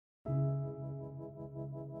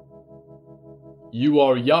You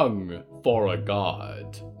are young for a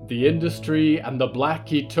god. The industry and the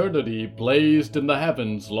black eternity blazed in the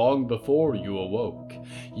heavens long before you awoke.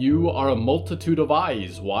 You are a multitude of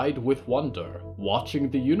eyes wide with wonder,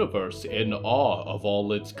 watching the universe in awe of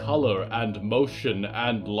all its color and motion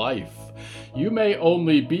and life. You may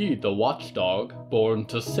only be the watchdog, born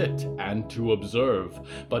to sit and to observe,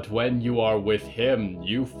 but when you are with him,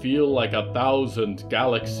 you feel like 1,000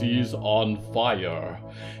 galaxies on fire.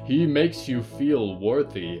 He makes you feel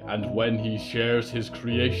worthy, and when he shares his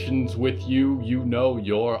creations with you, you know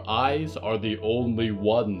your eyes are the only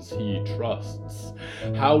ones he trusts.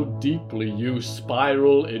 How deeply you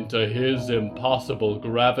spiral into his impossible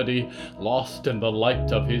gravity, lost in the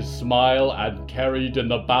light of his smile and carried in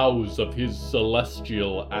the boughs of his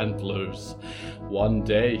celestial antlers. One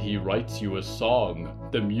day he writes you a song,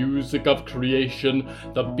 the music of creation,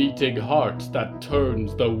 the beating heart that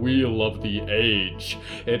turns the wheel of the age.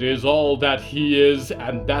 It is all that he is,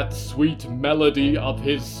 and that sweet melody of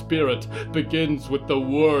his spirit begins with the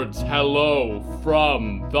words "Hello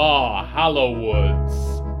from the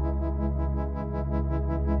Hallowoods."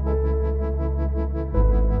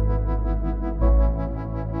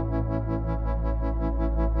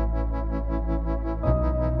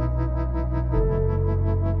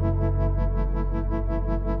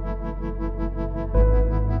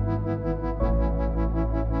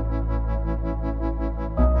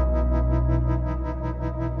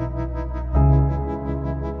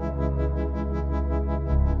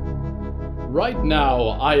 Right now,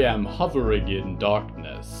 I am hovering in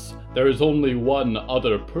darkness. There is only one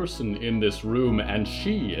other person in this room, and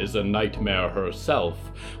she is a nightmare herself,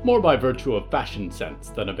 more by virtue of fashion sense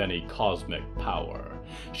than of any cosmic power.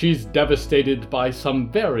 She's devastated by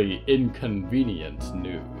some very inconvenient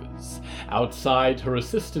news. Outside, her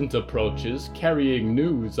assistant approaches, carrying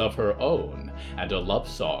news of her own, and a love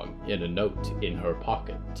song in a note in her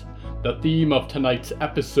pocket. The theme of tonight's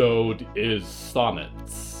episode is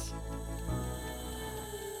sonnets.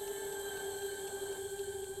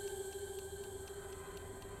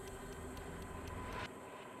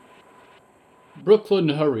 Brooklyn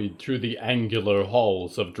hurried through the angular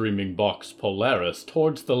halls of Dreaming Box Polaris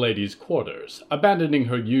towards the ladies' quarters, abandoning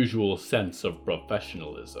her usual sense of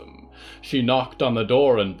professionalism. She knocked on the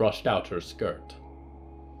door and brushed out her skirt.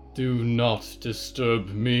 "Do not disturb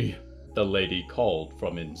me," the lady called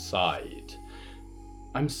from inside.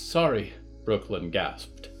 "I'm sorry," Brooklyn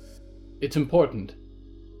gasped. "It's important."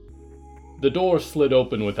 The door slid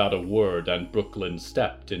open without a word, and Brooklyn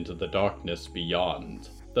stepped into the darkness beyond.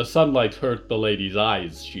 The sunlight hurt the lady's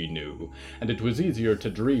eyes, she knew, and it was easier to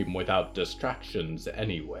dream without distractions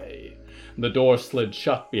anyway. The door slid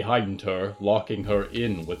shut behind her, locking her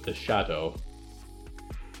in with the shadow.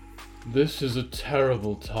 "This is a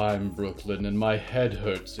terrible time, Brooklyn, and my head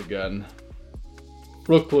hurts again."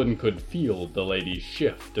 Brooklyn could feel the lady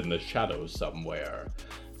shift in the shadow somewhere.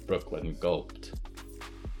 Brooklyn gulped.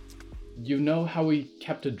 "You know how we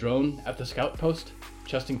kept a drone at the scout post,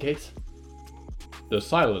 just in case?" The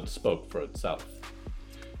silence spoke for itself.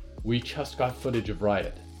 "We just got footage of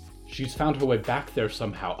Riot. She's found her way back there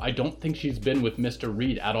somehow. I don't think she's been with Mr.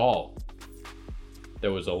 Reed at all."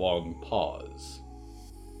 There was a long pause.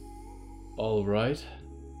 "All right.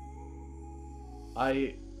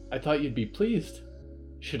 I thought you'd be pleased.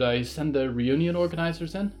 Should I send the reunion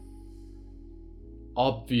organizers in?"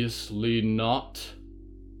 "Obviously not."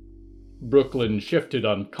 Brooklyn shifted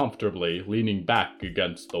uncomfortably, leaning back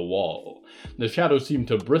against the wall. The shadow seemed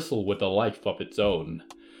to bristle with a life of its own.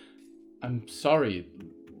 "I'm sorry,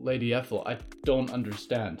 Lady Ethel, I don't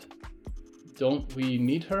understand. Don't we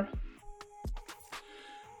need her?"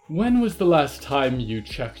 "When was the last time you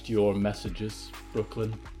checked your messages,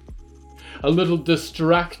 Brooklyn? A little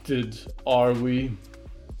distracted, are we?"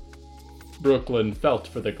 Brooklyn felt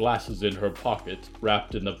for the glasses in her pocket,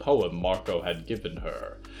 wrapped in the poem Marco had given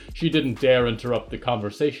her. She didn't dare interrupt the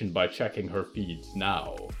conversation by checking her feeds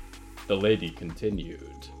now. The lady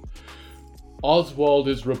continued. "Oswald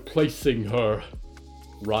is replacing her,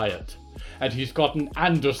 Riot, and he's gotten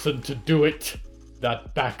Anderson to do it,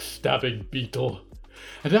 that backstabbing beetle.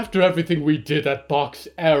 And after everything we did at Box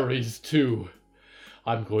Ares, too.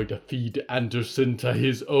 I'm going to feed Anderson to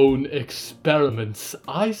his own experiments,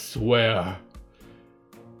 I swear."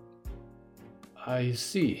 "I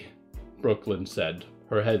see," Brooklyn said,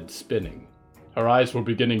 her head spinning. Her eyes were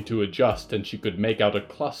beginning to adjust, and she could make out a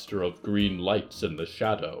cluster of green lights in the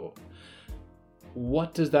shadow.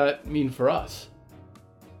 "What does that mean for us?"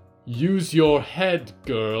 Use your head,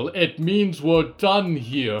 girl. It means we're done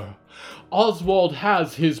here. Oswald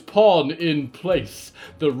has his pawn in place.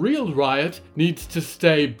 The real riot needs to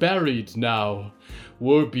stay buried now.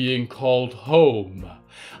 We're being called home.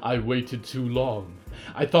 I waited too long.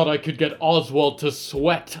 I thought I could get Oswald to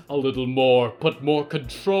sweat a little more, put more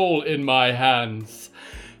control in my hands.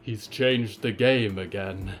 He's changed the game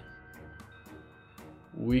again.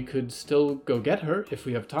 We could still go get her if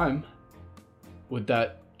we have time. Would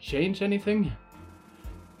that change anything?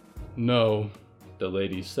 No, the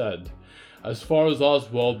lady said. As far as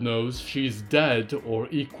Oswald knows, she's dead or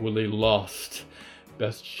equally lost.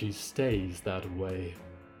 Best she stays that way.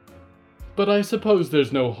 But I suppose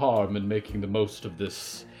there's no harm in making the most of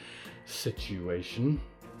this situation.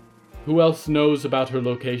 Who else knows about her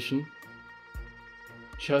location?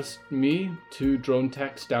 Just me, 2 drone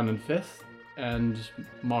techs down in 5th, and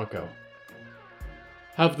Marco.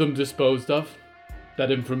 Have them disposed of. That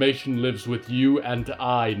information lives with you and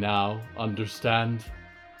I now, understand?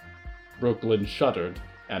 Brooklyn shuddered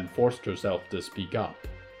and forced herself to speak up.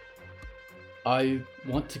 I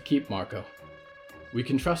want to keep Marco. We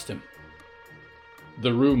can trust him.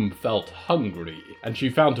 The room felt hungry, and she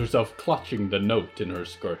found herself clutching the note in her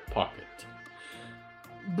skirt pocket.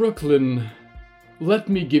 Brooklyn, let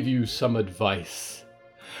me give you some advice.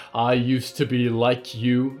 I used to be like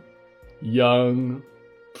you, young,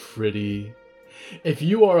 pretty. If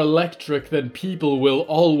you are electric, then people will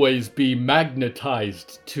always be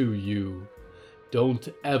magnetized to you. Don't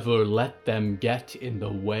ever let them get in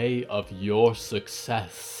the way of your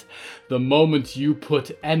success. The moment you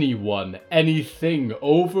put anyone, anything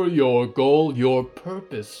over your goal, your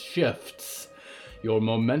purpose shifts. Your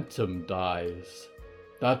momentum dies.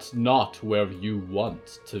 That's not where you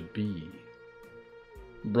want to be.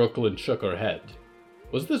 Brooklyn shook her head.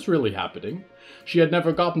 Was this really happening? She had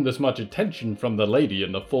never gotten this much attention from the lady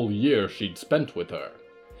in the full year she'd spent with her.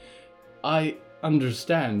 I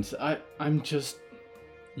understand. I'm just...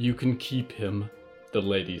 You can keep him, the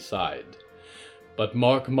lady sighed. But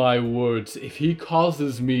mark my words, if he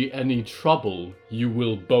causes me any trouble, you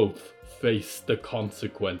will both face the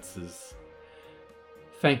consequences.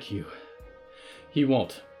 Thank you. He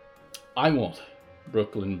won't. I won't,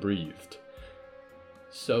 Brooklyn breathed.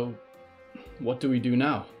 So, what do we do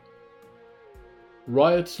now?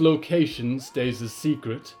 Riot's location stays a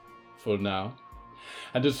secret, for now.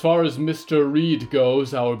 And as far as Mr. Reed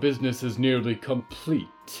goes, our business is nearly complete.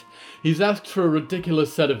 He's asked for a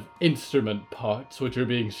ridiculous set of instrument parts, which are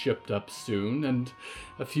being shipped up soon, and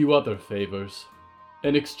a few other favors.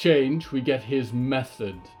 In exchange, we get his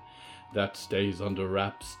method. That stays under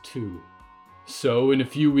wraps too. So in a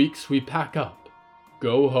few weeks we pack up,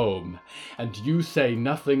 go home, and you say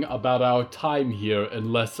nothing about our time here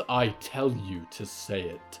unless I tell you to say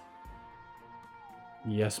it.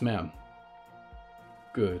 Yes, ma'am.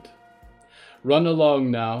 Good. Run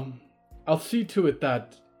along now. I'll see to it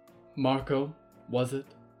that Marco, was it,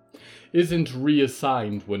 isn't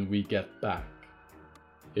reassigned when we get back.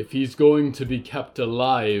 If he's going to be kept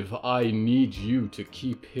alive, I need you to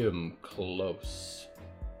keep him close.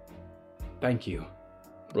 Thank you,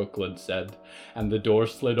 Brooklyn said, and the door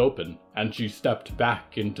slid open, and she stepped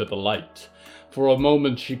back into the light. For a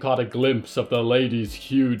moment she caught a glimpse of the lady's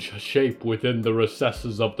huge shape within the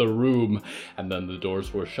recesses of the room, and then the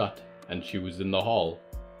doors were shut, and she was in the hall.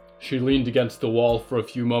 She leaned against the wall for a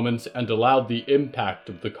few moments and allowed the impact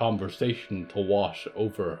of the conversation to wash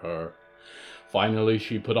over her. Finally,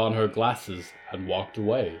 she put on her glasses and walked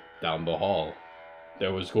away down the hall.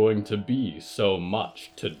 There was going to be so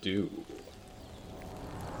much to do.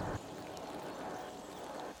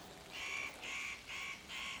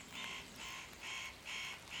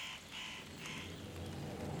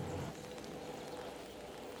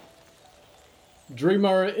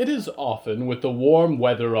 Dreamer, it is often with the warm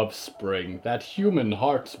weather of spring that human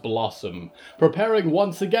hearts blossom, preparing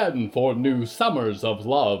once again for new summers of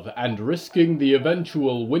love and risking the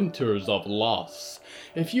eventual winters of loss.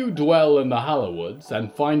 If you dwell in the Hallowoods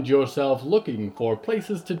and find yourself looking for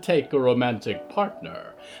places to take a romantic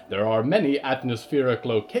partner, there are many atmospheric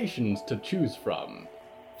locations to choose from.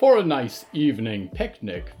 For a nice evening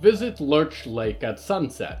picnic, visit Lurch Lake at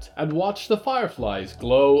sunset and watch the fireflies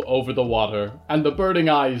glow over the water and the burning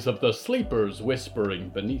eyes of the sleepers whispering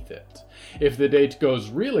beneath it. If the date goes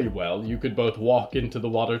really well, you could both walk into the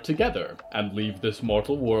water together and leave this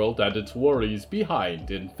mortal world and its worries behind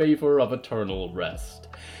in favor of eternal rest.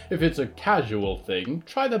 If it's a casual thing,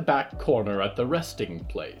 try the back corner at the resting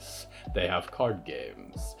place. They have card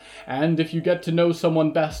games. And if you get to know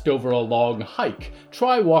someone best over a long hike,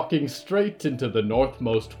 try walking straight into the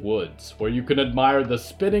northmost woods, where you can admire the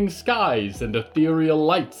spinning skies and ethereal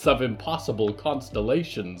lights of impossible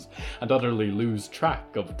constellations and utterly lose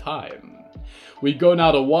track of time. We go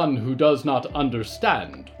now to one who does not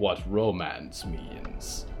understand what romance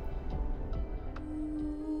means.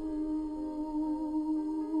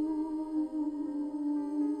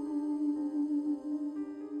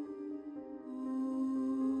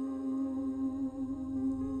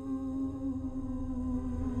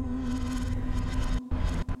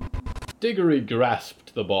 Diggory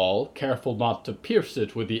grasped the ball, careful not to pierce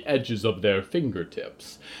it with the edges of their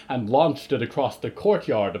fingertips, and launched it across the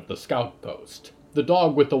courtyard of the scout post. The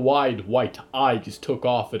dog with the wide white eyes took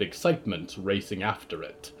off in excitement, racing after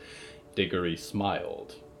it. Diggory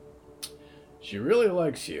smiled. "She really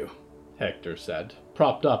likes you," Hector said,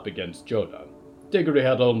 propped up against Jonah. Diggory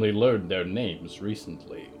had only learned their names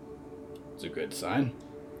recently. "It's a good sign.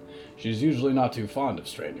 She's usually not too fond of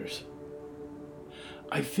strangers."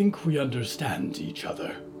 "I think we understand each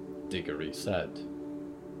other," Diggory said.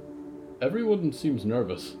 "Everyone seems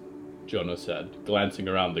nervous," Jonah said, glancing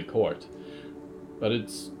around the court. "But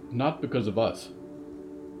it's not because of us."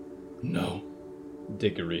 "No,"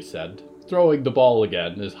 Diggory said, throwing the ball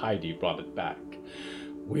again as Heidi brought it back.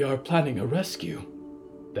 "We are planning a rescue.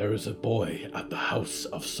 There is a boy at the house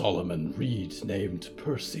of Solomon Reed named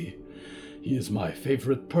Percy. He is my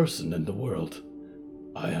favorite person in the world.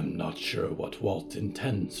 I am not sure what Walt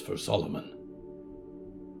intends for Solomon."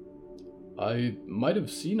 "I might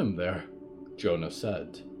have seen him there," Jonah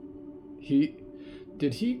said.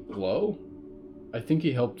 Did he glow? I think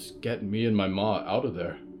he helped get me and my ma out of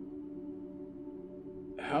there."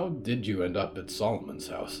 "How did you end up at Solomon's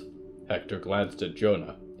house?" Hector glanced at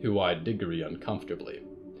Jonah, who eyed Diggory uncomfortably.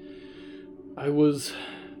 "I was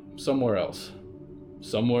somewhere else.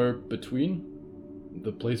 Somewhere between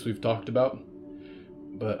the place we've talked about.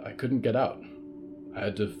 But I couldn't get out. I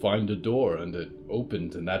had to find a door, and it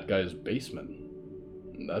opened in that guy's basement.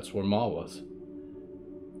 That's where Ma was."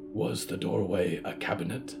 "Was the doorway a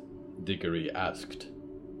cabinet?" Diggory asked.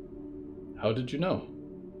 "How did you know?"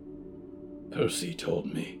 "Percy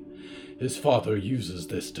told me. His father uses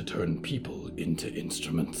this to turn people into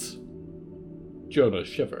instruments." Jonah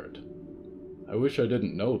shivered. "I wish I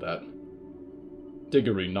didn't know that."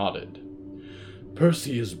 Diggory nodded.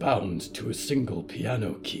 "Percy is bound to a single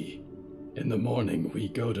piano key. In the morning we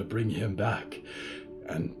go to bring him back,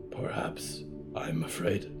 and perhaps, I'm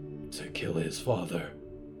afraid, to kill his father."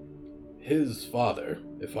 "His father,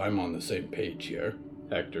 if I'm on the same page here,"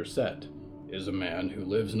 Hector said, "is a man who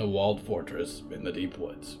lives in a walled fortress in the deep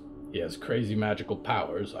woods. He has crazy magical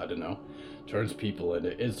powers, I don't know, turns people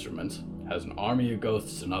into instruments, has an army of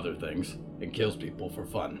ghosts and other things, and kills people for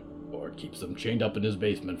fun, or keeps them chained up in his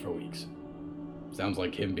basement for weeks. Sounds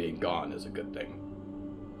like him being gone is a good thing."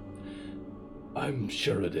 "I'm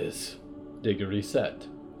sure it is," Diggory said,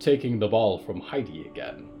 taking the ball from Heidi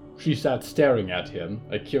again. She sat staring at him,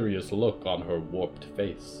 a curious look on her warped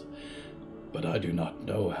face. "But I do not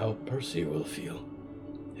know how Percy will feel.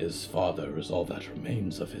 His father is all that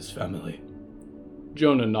remains of his family."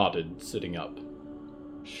 Jonah nodded, sitting up.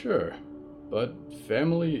 "Sure, but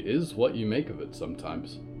family is what you make of it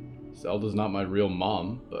sometimes. Zelda's not my real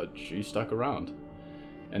mom, but she stuck around.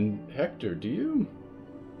 And Hector, do you?"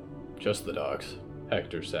 "Just the dogs,"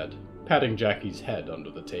 Hector said, patting Jackie's head under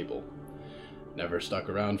the table. "Never stuck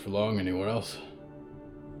around for long anywhere else."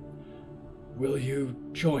 "Will you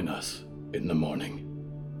join us in the morning?"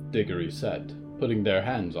 Diggory said, putting their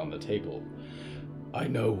hands on the table. "I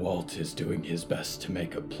know Walt is doing his best to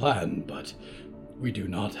make a plan, but we do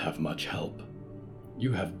not have much help.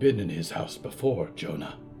 You have been in his house before,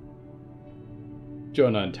 Jonah."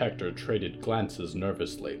 Jonah and Hector traded glances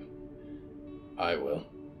nervously. "I will,"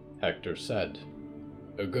 Hector said.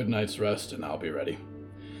 "A good night's rest and I'll be ready.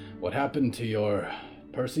 What happened to your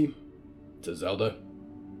Percy? To Zelda?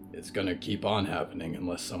 It's gonna keep on happening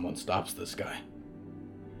unless someone stops this guy."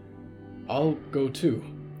 "I'll go too,"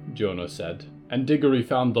 Jonah said, and Diggory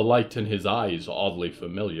found the light in his eyes oddly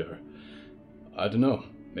familiar. "I dunno,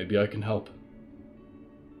 maybe I can help."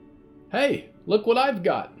 "Hey, look what I've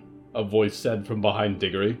got!" a voice said from behind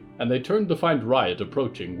Diggory, and they turned to find Riot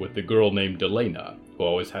approaching with the girl named Elena, who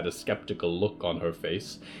always had a skeptical look on her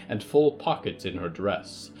face and full pockets in her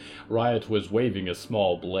dress. Riot was waving a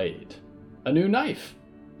small blade. "A new knife!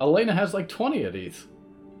 Elena has like 20 of these."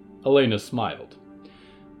 Elena smiled.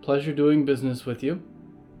 "Pleasure doing business with you."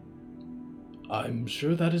 "I'm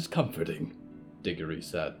sure that is comforting," Diggory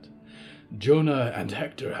said. "Jonah and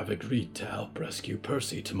Hector have agreed to help rescue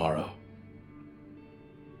Percy tomorrow."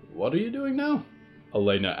 "What are you doing now?"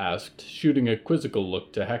 Elena asked, shooting a quizzical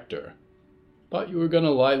look to Hector. Thought you were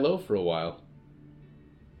gonna lie low for a while.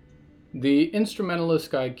 The instrumentalist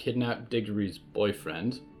guy kidnapped Diggory's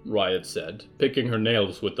boyfriend, Riot said, picking her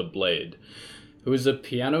nails with the blade, who is a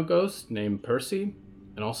piano ghost named Percy,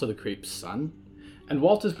 and also the creep's son. And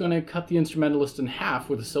Walt is gonna cut the instrumentalist in half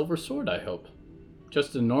with a silver sword, I hope.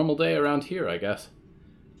 Just a normal day around here, I guess.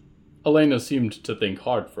 Elena seemed to think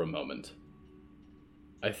hard for a moment.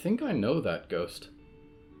 I think I know that ghost.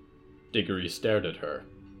 Diggory stared at her.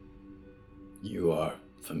 You are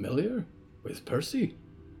familiar with Percy?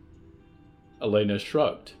 Elena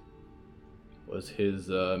shrugged. Was his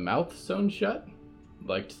mouth sewn shut?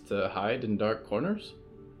 Liked to hide in dark corners?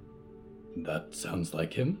 That sounds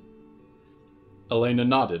like him. Elena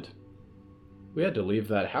nodded. We had to leave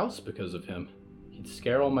that house because of him. He'd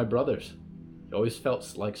scare all my brothers. He always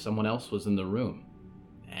felt like someone else was in the room.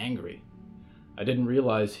 Angry. I didn't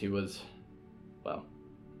realize he was... well...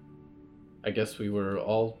 I guess we were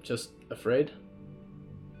all just afraid.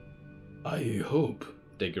 I hope,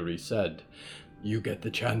 Diggory said, you get the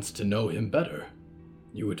chance to know him better.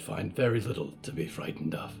 You would find very little to be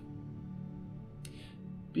frightened of.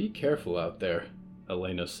 Be careful out there,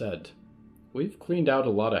 Elena said. We've cleaned out a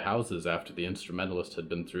lot of houses after the instrumentalist had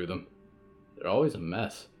been through them. They're always a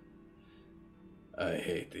mess. I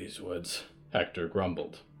hate these woods, Hector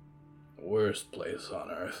grumbled. Worst place on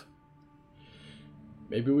Earth.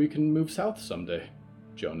 Maybe we can move south someday,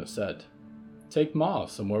 Jonah said. Take Ma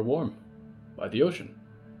somewhere warm, by the ocean.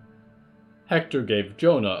 Hector gave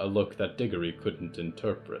Jonah a look that Diggory couldn't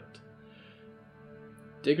interpret.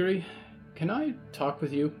 Diggory, can I talk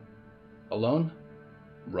with you? Alone?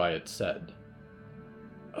 Riot said.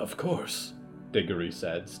 Of course, Diggory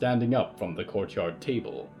said, standing up from the courtyard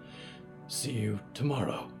table. See you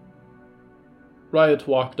tomorrow. Riot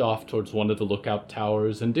walked off towards one of the lookout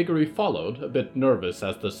towers, and Diggory followed, a bit nervous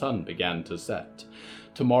as the sun began to set.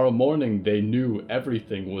 Tomorrow morning they knew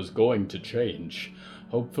everything was going to change.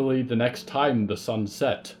 Hopefully the next time the sun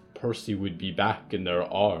set, Percy would be back in their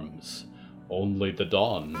arms. Only the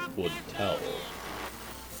dawn would tell.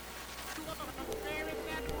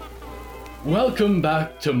 Welcome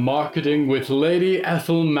back to Marketing with Lady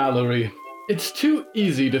Ethel Mallory. It's too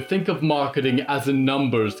easy to think of marketing as a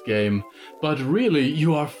numbers game, but really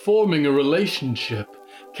you are forming a relationship,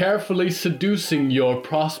 carefully seducing your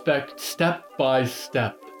prospect step by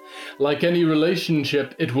step. Like any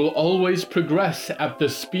relationship, it will always progress at the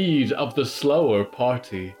speed of the slower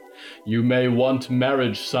party. You may want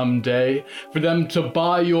marriage someday, for them to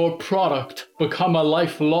buy your product, become a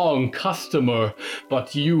lifelong customer,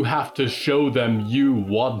 but you have to show them you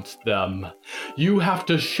want them. You have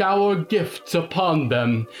to shower gifts upon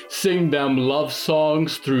them, sing them love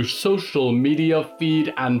songs through social media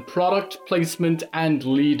feed and product placement and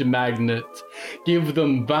lead magnet. Give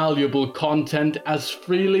them valuable content as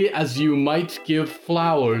freely as you might give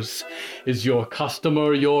flowers. Is your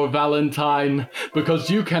customer your Valentine? Because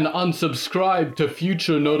you can unsubscribe to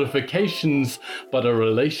future notifications, but a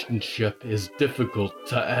relationship is difficult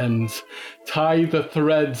to end. Tie the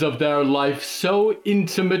threads of their life so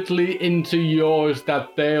intimately into yours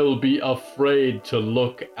that they'll be afraid to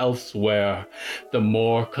look elsewhere. The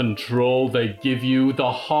more control they give you,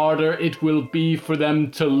 the harder it will be for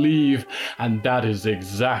them to leave, and that is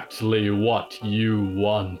exactly what you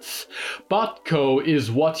want. Botco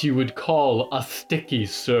is what you would call a sticky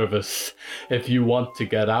service. If you want to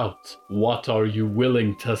get out, what are you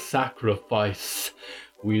willing to sacrifice?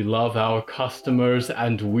 We love our customers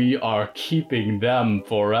and we are keeping them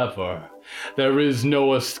forever. There is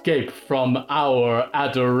no escape from our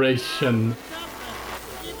adoration.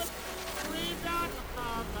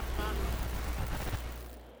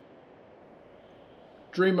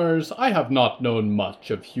 Dreamers, I have not known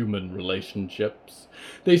much of human relationships.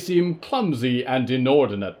 They seem clumsy and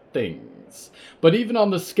inordinate things, but even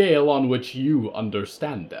on the scale on which you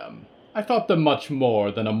understand them, I thought them much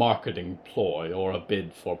more than a marketing ploy or a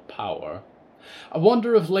bid for power. I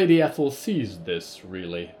wonder if Lady Ethel sees this,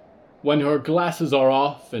 really. When her glasses are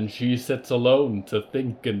off and she sits alone to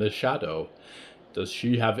think in the shadow, does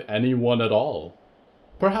she have anyone at all?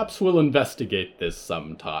 Perhaps we'll investigate this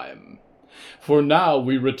sometime. For now,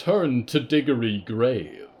 we return to Diggory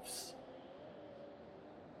Graves.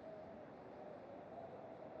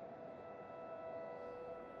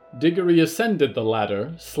 Diggory ascended the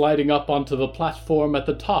ladder, sliding up onto the platform at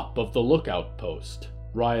the top of the lookout post.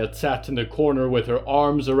 Riot sat in a corner with her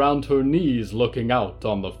arms around her knees, looking out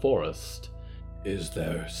on the forest. Is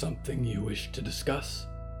there something you wish to discuss?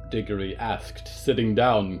 Diggory asked, sitting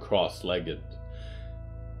down cross-legged.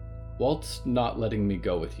 Walt's not letting me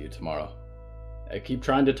go with you tomorrow. I keep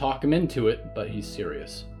trying to talk him into it, but he's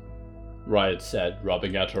serious. Riot said,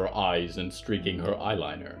 rubbing at her eyes and streaking her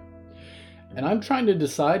eyeliner. And I'm trying to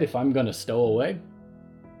decide if I'm gonna stow away.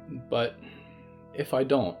 But if I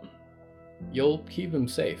don't, you'll keep him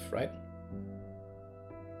safe, right?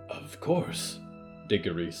 Of course,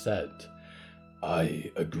 Diggory said.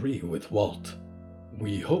 I agree with Walt.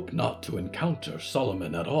 We hope not to encounter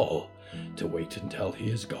Solomon at all, to wait until he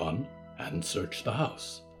is gone and search the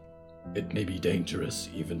house. It may be dangerous,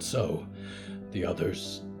 even so. The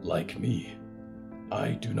others, like me,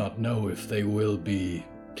 I do not know if they will be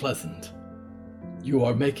pleasant. You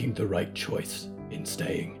are making the right choice in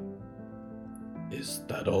staying. Is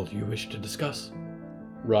that all you wish to discuss?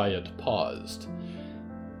 Riot paused.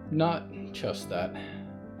 Not just that.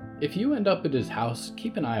 If you end up at his house,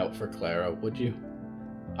 keep an eye out for Clara, would you?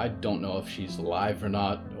 I don't know if she's alive or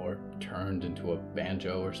not, or turned into a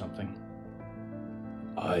banjo or something.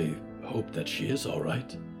 I hope that she is all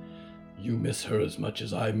right. You miss her as much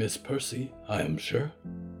as I miss Percy, I am sure.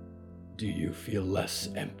 Do you feel less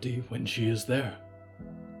empty when she is there?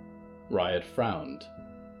 Riot frowned.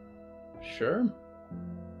 Sure.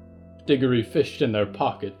 Diggory fished in their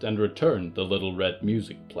pocket and returned the little red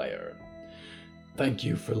music player. Thank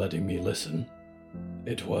you for letting me listen.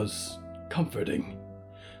 It was comforting.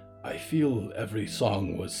 I feel every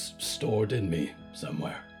song was stored in me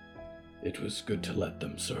somewhere. It was good to let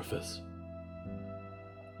them surface.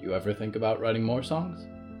 You ever think about writing more songs?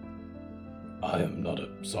 I am not a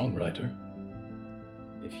songwriter.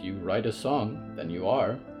 If you write a song, then you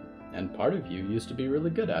are, and part of you used to be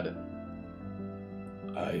really good at it.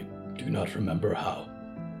 I do not remember how.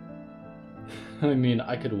 I mean,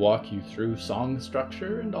 I could walk you through song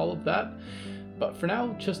structure and all of that, but for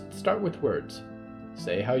now, just start with words.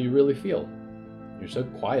 Say how you really feel. You're so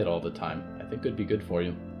quiet all the time. I think it'd be good for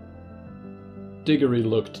you. Diggory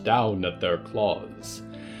looked down at their claws.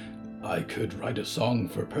 I could write a song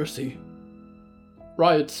for Percy.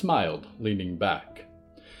 Riot smiled, leaning back.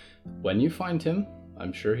 When you find him,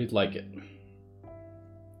 I'm sure he'd like it.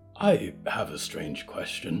 I have a strange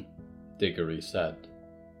question, Diggory said.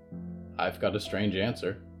 I've got a strange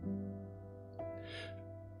answer.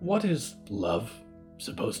 What is love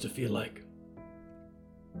supposed to feel like?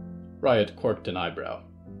 Riot quirked an eyebrow.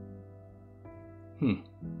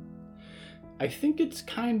 I think it's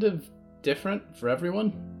kind of different for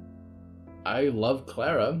everyone. I love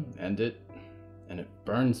Clara, and it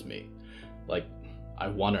burns me. Like, I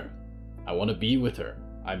want her. I want to be with her.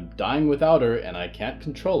 I'm dying without her, and I can't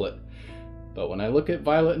control it. But when I look at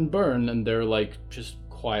Violet and Burn, and they're like just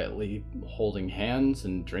quietly holding hands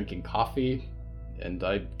and drinking coffee, and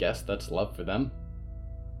I guess that's love for them.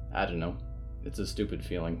 I don't know. It's a stupid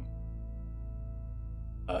feeling.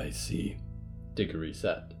 I see, Diggory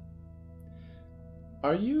said.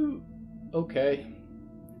 Are you okay?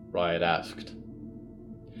 Riot asked.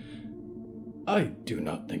 I do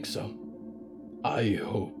not think so. I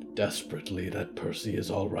hope desperately that Percy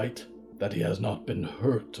is all right, that he has not been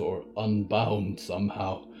hurt or unbound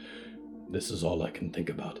somehow. This is all I can think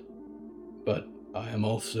about. But I am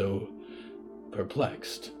also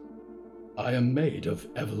perplexed. I am made of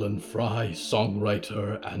Evelyn Fry,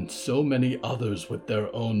 songwriter, and so many others with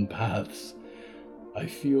their own paths. I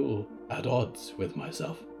feel at odds with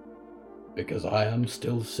myself, because I am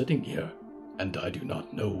still sitting here, and I do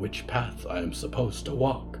not know which path I am supposed to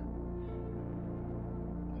walk.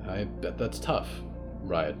 I bet that's tough,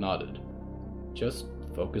 Riot nodded. Just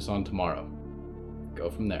focus on tomorrow. Go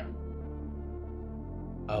from there.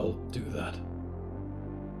 I'll do that.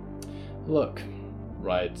 Look,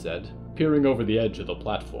 Riot said, peering over the edge of the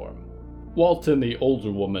platform. Walt and the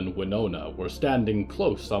older woman, Winona, were standing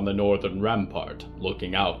close on the northern rampart,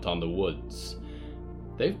 looking out on the woods.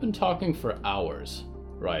 They've been talking for hours,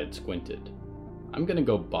 Riot squinted. I'm gonna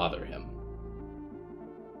go bother him.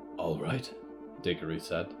 All right, Diggory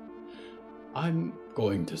said. I'm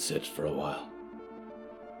going to sit for a while.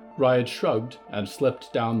 Riot shrugged and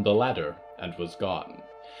slipped down the ladder and was gone.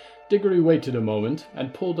 Diggory waited a moment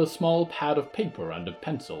and pulled a small pad of paper and a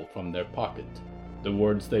pencil from their pocket. The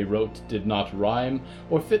words they wrote did not rhyme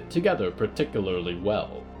or fit together particularly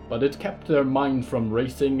well, but it kept their mind from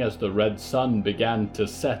racing as the red sun began to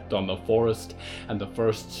set on the forest and the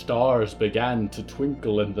first stars began to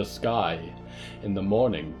twinkle in the sky. In the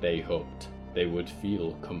morning, they hoped, they would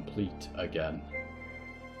feel complete again.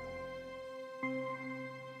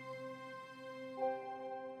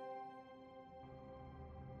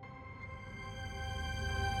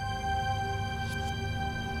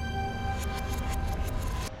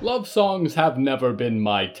 Love songs have never been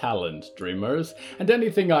my talent, dreamers, and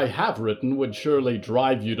anything I have written would surely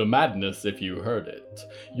drive you to madness if you heard it.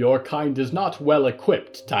 Your kind is not well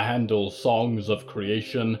equipped to handle songs of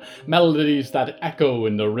creation, melodies that echo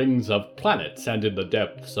in the rings of planets and in the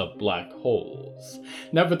depths of black holes.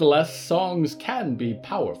 Nevertheless, songs can be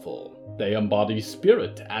powerful. They embody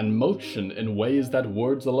spirit and motion in ways that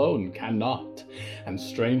words alone cannot. And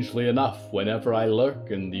strangely enough, whenever I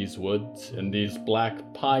lurk in these woods, in these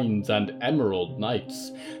black pines and emerald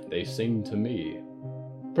nights, they sing to me.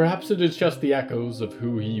 Perhaps it is just the echoes of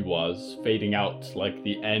who he was, fading out like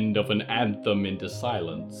the end of an anthem into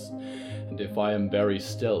silence. And if I am very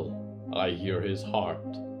still, I hear his heart,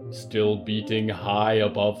 still beating high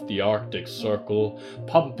above the Arctic Circle,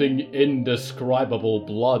 pumping indescribable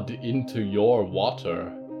blood into your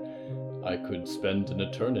water. I could spend an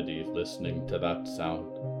eternity listening to that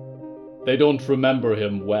sound. They don't remember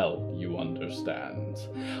him well, you understand.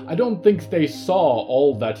 I don't think they saw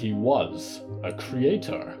all that he was, a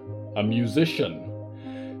creator, a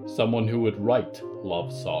musician, someone who would write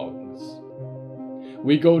love songs.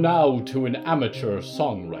 We go now to an amateur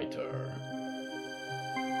songwriter.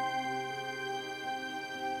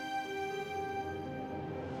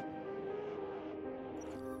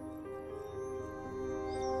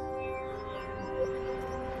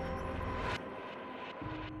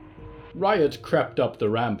 Riot crept up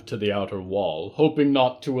the ramp to the outer wall, hoping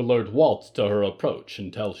not to alert Walt to her approach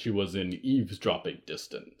until she was in eavesdropping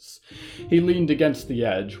distance. He leaned against the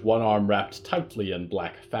edge, one arm wrapped tightly in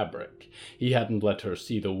black fabric. He hadn't let her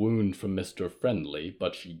see the wound from Mr. Friendly,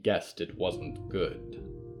 but she guessed it wasn't good.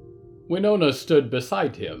 Winona stood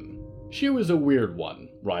beside him. She was a weird one,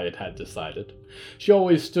 Riot had decided. She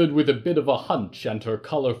always stood with a bit of a hunch, and her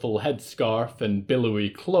colorful headscarf and billowy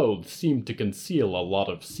clothes seemed to conceal a lot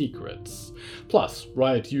of secrets. Plus,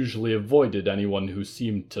 Riot usually avoided anyone who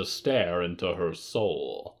seemed to stare into her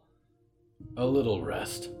soul. A little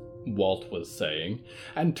rest, Walt was saying,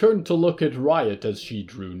 and turned to look at Riot as she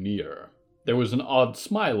drew near. There was an odd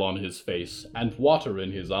smile on his face, and water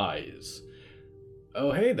in his eyes.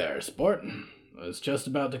 Oh, hey there, sport. I was just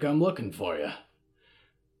about to come looking for you.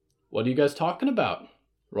 What are you guys talking about?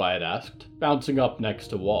 Riot asked, bouncing up next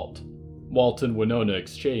to Walt. Walt and Winona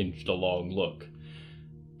exchanged a long look.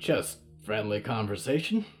 Just friendly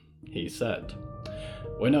conversation, he said.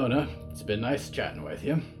 Winona, it's been nice chatting with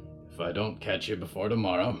you. If I don't catch you before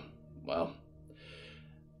tomorrow, well,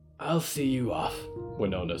 I'll see you off,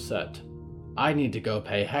 Winona said. I need to go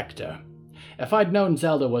pay Hector. If I'd known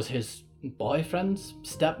Zelda was his boyfriend's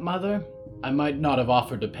stepmother, I might not have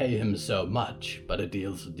offered to pay him so much, but a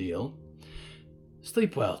deal's a deal.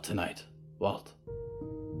 Sleep well tonight, Walt.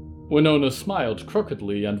 Winona smiled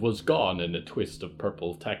crookedly and was gone in a twist of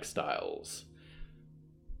purple textiles.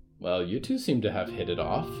 Well, you two seem to have hit it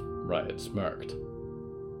off, Riot smirked.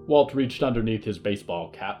 Walt reached underneath his baseball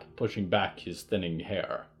cap, pushing back his thinning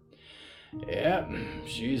hair. Yeah,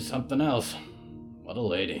 she's something else. What a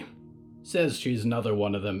lady. Says she's another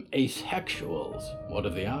one of them asexuals. What are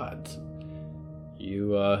the odds?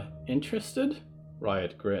 You, interested?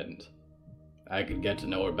 Riot grinned. I could get to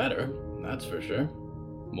know her better, that's for sure.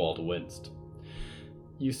 Walt winced.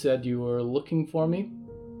 You said you were looking for me?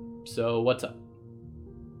 So what's up?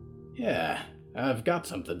 Yeah, I've got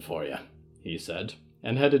something for you, he said,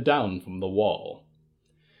 and headed down from the wall.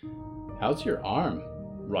 How's your arm?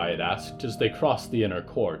 Riot asked as they crossed the inner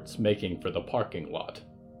courts, making for the parking lot.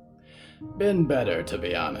 Been better, to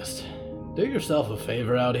be honest. Do yourself a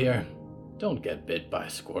favor out here. Don't get bit by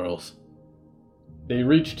squirrels. They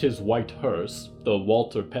reached his white hearse, the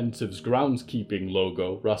Walter Pensive's groundskeeping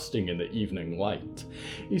logo rusting in the evening light.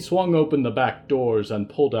 He swung open the back doors and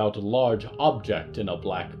pulled out a large object in a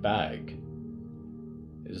black bag.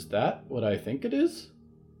 Is that what I think it is?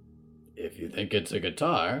 If you think it's a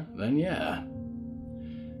guitar, then yeah.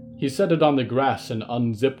 He set it on the grass and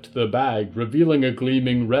unzipped the bag, revealing a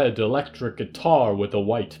gleaming red electric guitar with a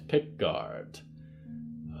white pickguard.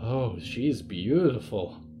 Oh, she's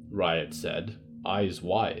beautiful, Riot said, eyes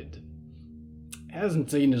wide. Hasn't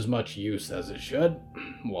seen as much use as it should,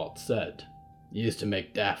 Walt said. Used to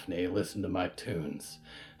make Daphne listen to my tunes.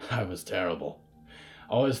 I was terrible.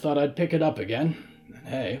 Always thought I'd pick it up again. And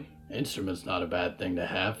hey, instrument's not a bad thing to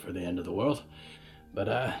have for the end of the world. But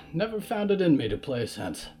I never found it in me to play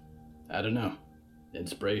since. I don't know.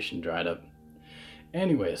 Inspiration dried up.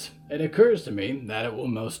 Anyways, it occurs to me that it will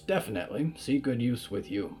most definitely see good use with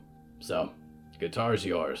you. So, guitar's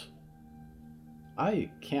yours. I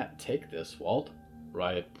can't take this, Walt,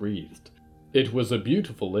 Riot breathed. It was a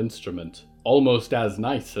beautiful instrument, almost as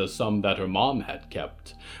nice as some that her mom had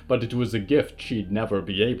kept, but it was a gift she'd never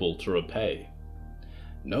be able to repay.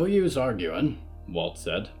 No use arguing, Walt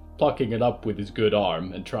said, plucking it up with his good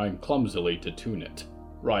arm and trying clumsily to tune it.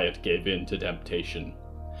 Riot gave in to temptation.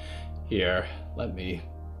 Here, let me.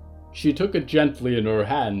 She took it gently in her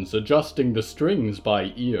hands, adjusting the strings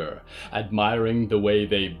by ear, admiring the way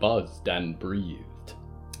they buzzed and breathed.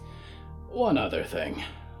 One other thing,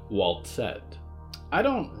 Walt said. I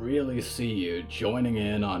don't really see you joining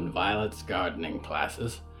in on Violet's gardening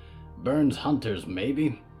classes. Burns Hunters,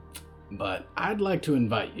 maybe. But I'd like to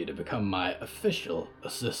invite you to become my official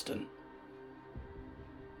assistant.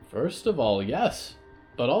 First of all, yes.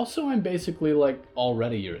 But also I'm basically,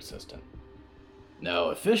 already your assistant. No,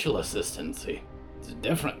 official assistancy. It's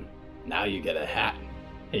different. Now you get a hat.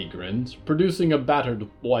 He grins, producing a battered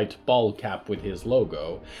white ball cap with his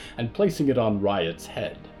logo, and placing it on Riot's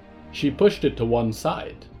head. She pushed it to one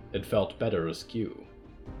side. It felt better askew.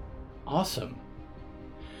 Awesome.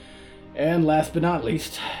 And last but not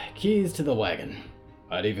least, keys to the wagon.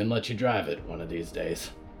 I'd even let you drive it one of these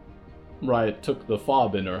days. Riot took the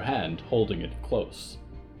fob in her hand, holding it close.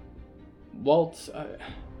 Walt,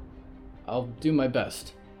 I'll do my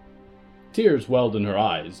best. Tears welled in her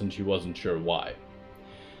eyes, and she wasn't sure why.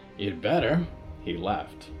 You'd better, he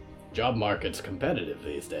laughed. Job market's competitive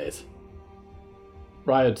these days.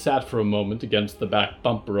 Riot sat for a moment against the back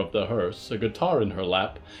bumper of the hearse, a guitar in her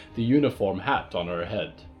lap, the uniform hat on her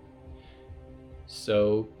head.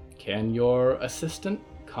 So, can your assistant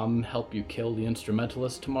come help you kill the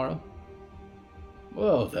instrumentalist tomorrow?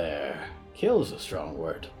 Whoa there. Kill's a strong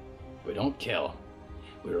word. We don't kill.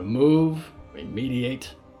 We remove, we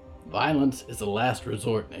mediate. Violence is the last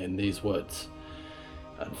resort in these woods.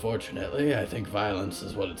 Unfortunately, I think violence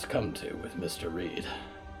is what it's come to with Mr. Reed.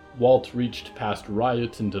 Walt reached past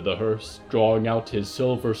Riot into the hearse, drawing out his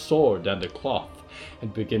silver sword and a cloth,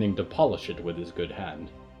 and beginning to polish it with his good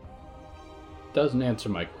hand. Doesn't answer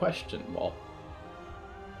my question, Walt.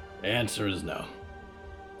 The answer is no.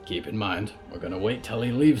 Keep in mind, we're gonna wait till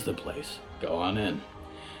he leaves the place. Go on in.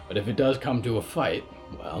 But if it does come to a fight,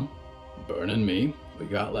 well, Byrne and me, we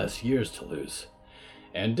got less years to lose.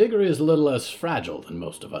 And Diggory is a little less fragile than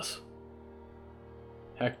most of us.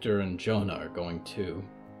 Hector and Jonah are going too,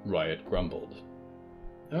 Riot grumbled.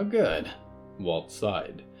 Oh good, Walt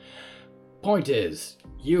sighed. Point is,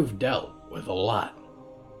 you've dealt with a lot.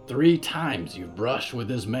 3 times you've brushed with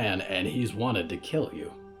this man and he's wanted to kill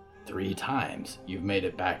you. 3 times you've made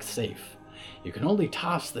it back safe. You can only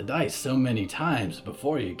toss the dice so many times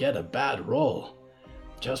before you get a bad roll.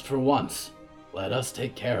 Just for once, let us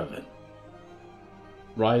take care of it.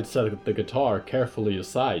 Riot set the guitar carefully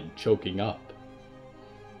aside, choking up.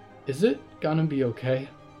 Is it gonna be okay?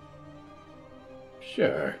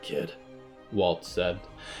 Sure, kid, Walt said,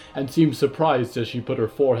 and seemed surprised as she put her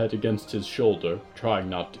forehead against his shoulder, trying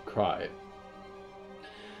not to cry.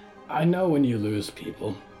 I know when you lose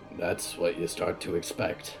people, that's what you start to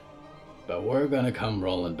expect. But we're gonna come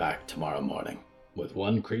rolling back tomorrow morning, with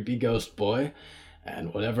one creepy ghost boy,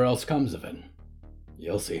 and whatever else comes of it.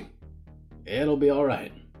 You'll see. It'll be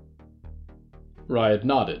alright. Riot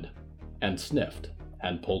nodded, and sniffed,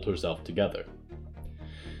 and pulled herself together.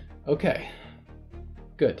 Okay.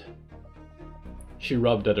 Good. She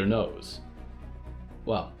rubbed at her nose.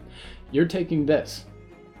 Well, you're taking this.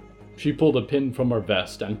 She pulled a pin from her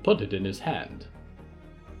vest and put it in his hand.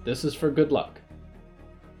 This is for good luck.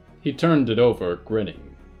 He turned it over,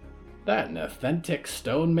 grinning. That an authentic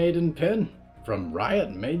Stone Maiden pin? From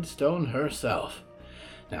Riot Maidstone herself.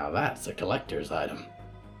 Now that's a collector's item.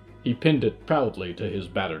 He pinned it proudly to his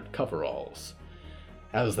battered coveralls.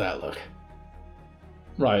 How's that look?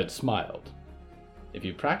 Riot smiled. If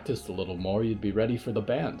you practiced a little more, you'd be ready for the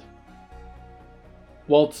band.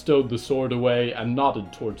 Walt stowed the sword away and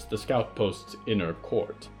nodded towards the scout post's inner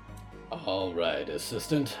court. All right,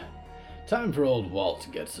 assistant. Time for old Walt to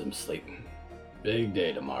get some sleep. Big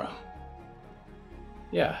day tomorrow.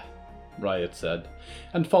 Yeah, Riot said,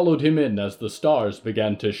 and followed him in as the stars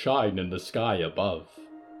began to shine in the sky above.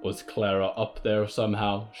 Was Clara up there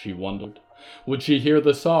somehow, she wondered? Would she hear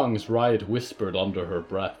the songs Riot whispered under her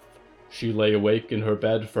breath? She lay awake in her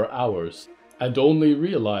bed for hours, and only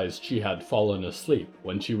realized she had fallen asleep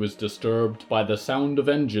when she was disturbed by the sound of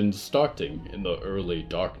engines starting in the early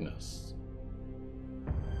darkness.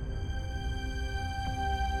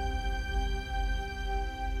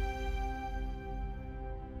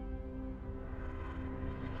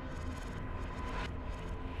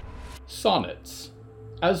 Sonnets.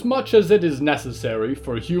 As much as it is necessary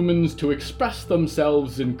for humans to express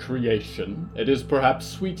themselves in creation, it is perhaps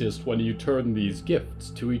sweetest when you turn these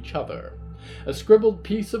gifts to each other. A scribbled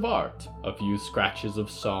piece of art, a few scratches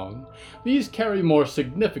of song, these carry more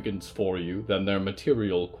significance for you than their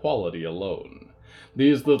material quality alone.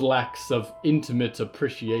 These little acts of intimate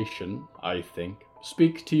appreciation, I think,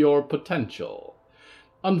 speak to your potential.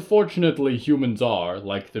 Unfortunately, humans are,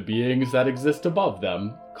 like the beings that exist above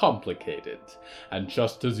them, complicated, and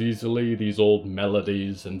just as easily these old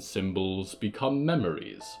melodies and symbols become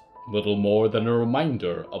memories, little more than a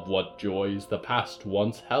reminder of what joys the past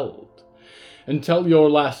once held. Until your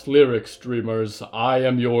last lyrics, dreamers, I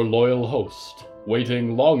am your loyal host,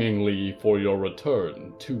 waiting longingly for your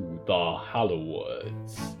return to the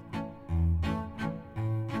Hallowoods.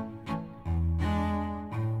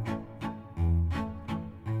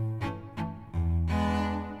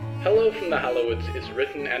 Hello from the Hallowoods is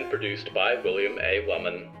written and produced by William A.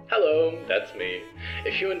 Wellman. Hello, that's me.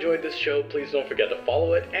 If you enjoyed this show, please don't forget to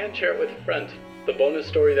follow it and share it with a friend. The bonus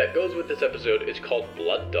story that goes with this episode is called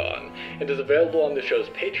Blood Dawn, and is available on the show's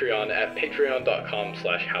Patreon at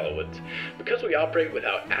patreon.com/Hallowoods. Because we operate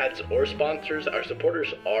without ads or sponsors, our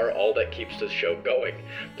supporters are all that keeps this show going.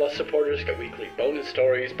 Plus, supporters get weekly bonus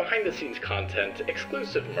stories, behind-the-scenes content,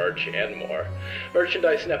 exclusive merch, and more.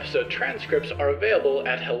 Merchandise and episode transcripts are available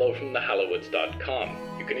at hellofromthehallowoods.com.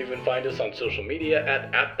 You can even find us on social media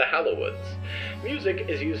at @thehallowoods. Music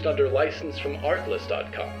is used under license from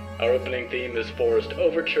artlist.com. Our opening theme is Forest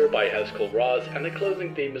Overture by Hezkel Raz, and the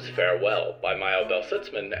closing theme is Farewell by Mayo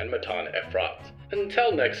Sitzman and Matan Efrat.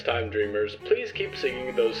 Until next time, dreamers, please keep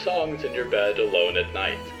singing those songs in your bed alone at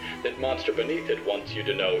night. That monster beneath it wants you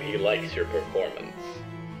to know he likes your performance.